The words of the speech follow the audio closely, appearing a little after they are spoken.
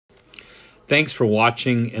Thanks for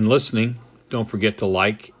watching and listening. Don't forget to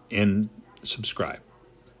like and subscribe.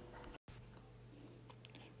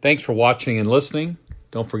 Thanks for watching and listening.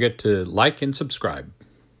 Don't forget to like and subscribe.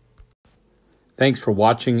 Thanks for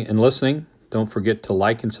watching and listening. Don't forget to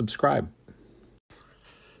like and subscribe.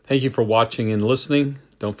 Thank you for watching and listening.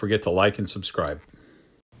 Don't forget to like and subscribe.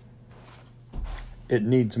 It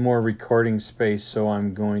needs more recording space, so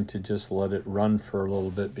I'm going to just let it run for a little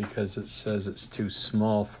bit because it says it's too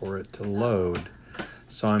small for it to load.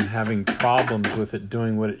 So I'm having problems with it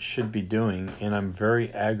doing what it should be doing, and I'm very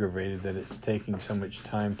aggravated that it's taking so much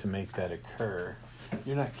time to make that occur.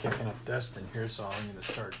 You're not kicking up dust in here, so I'm going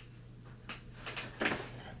to start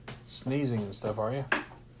sneezing and stuff, are you?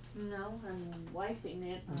 No, I'm wiping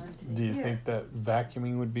it onto Do you here. think that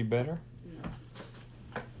vacuuming would be better? No,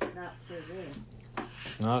 not for this.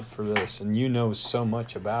 Not for this, and you know so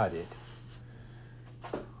much about it.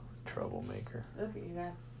 Troublemaker. Look, you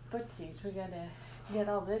got footsies. We gotta get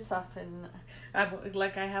all this off, and I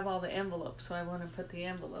have all the envelopes, so I want to put the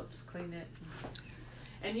envelopes, clean it.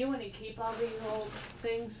 And you want to keep all these old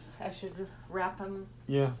things? I should wrap them.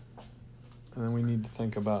 Yeah. And then we need to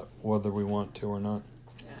think about whether we want to or not.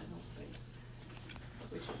 Yeah, I don't think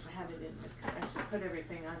we should have it in the. I should put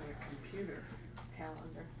everything on your computer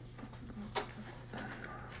calendar.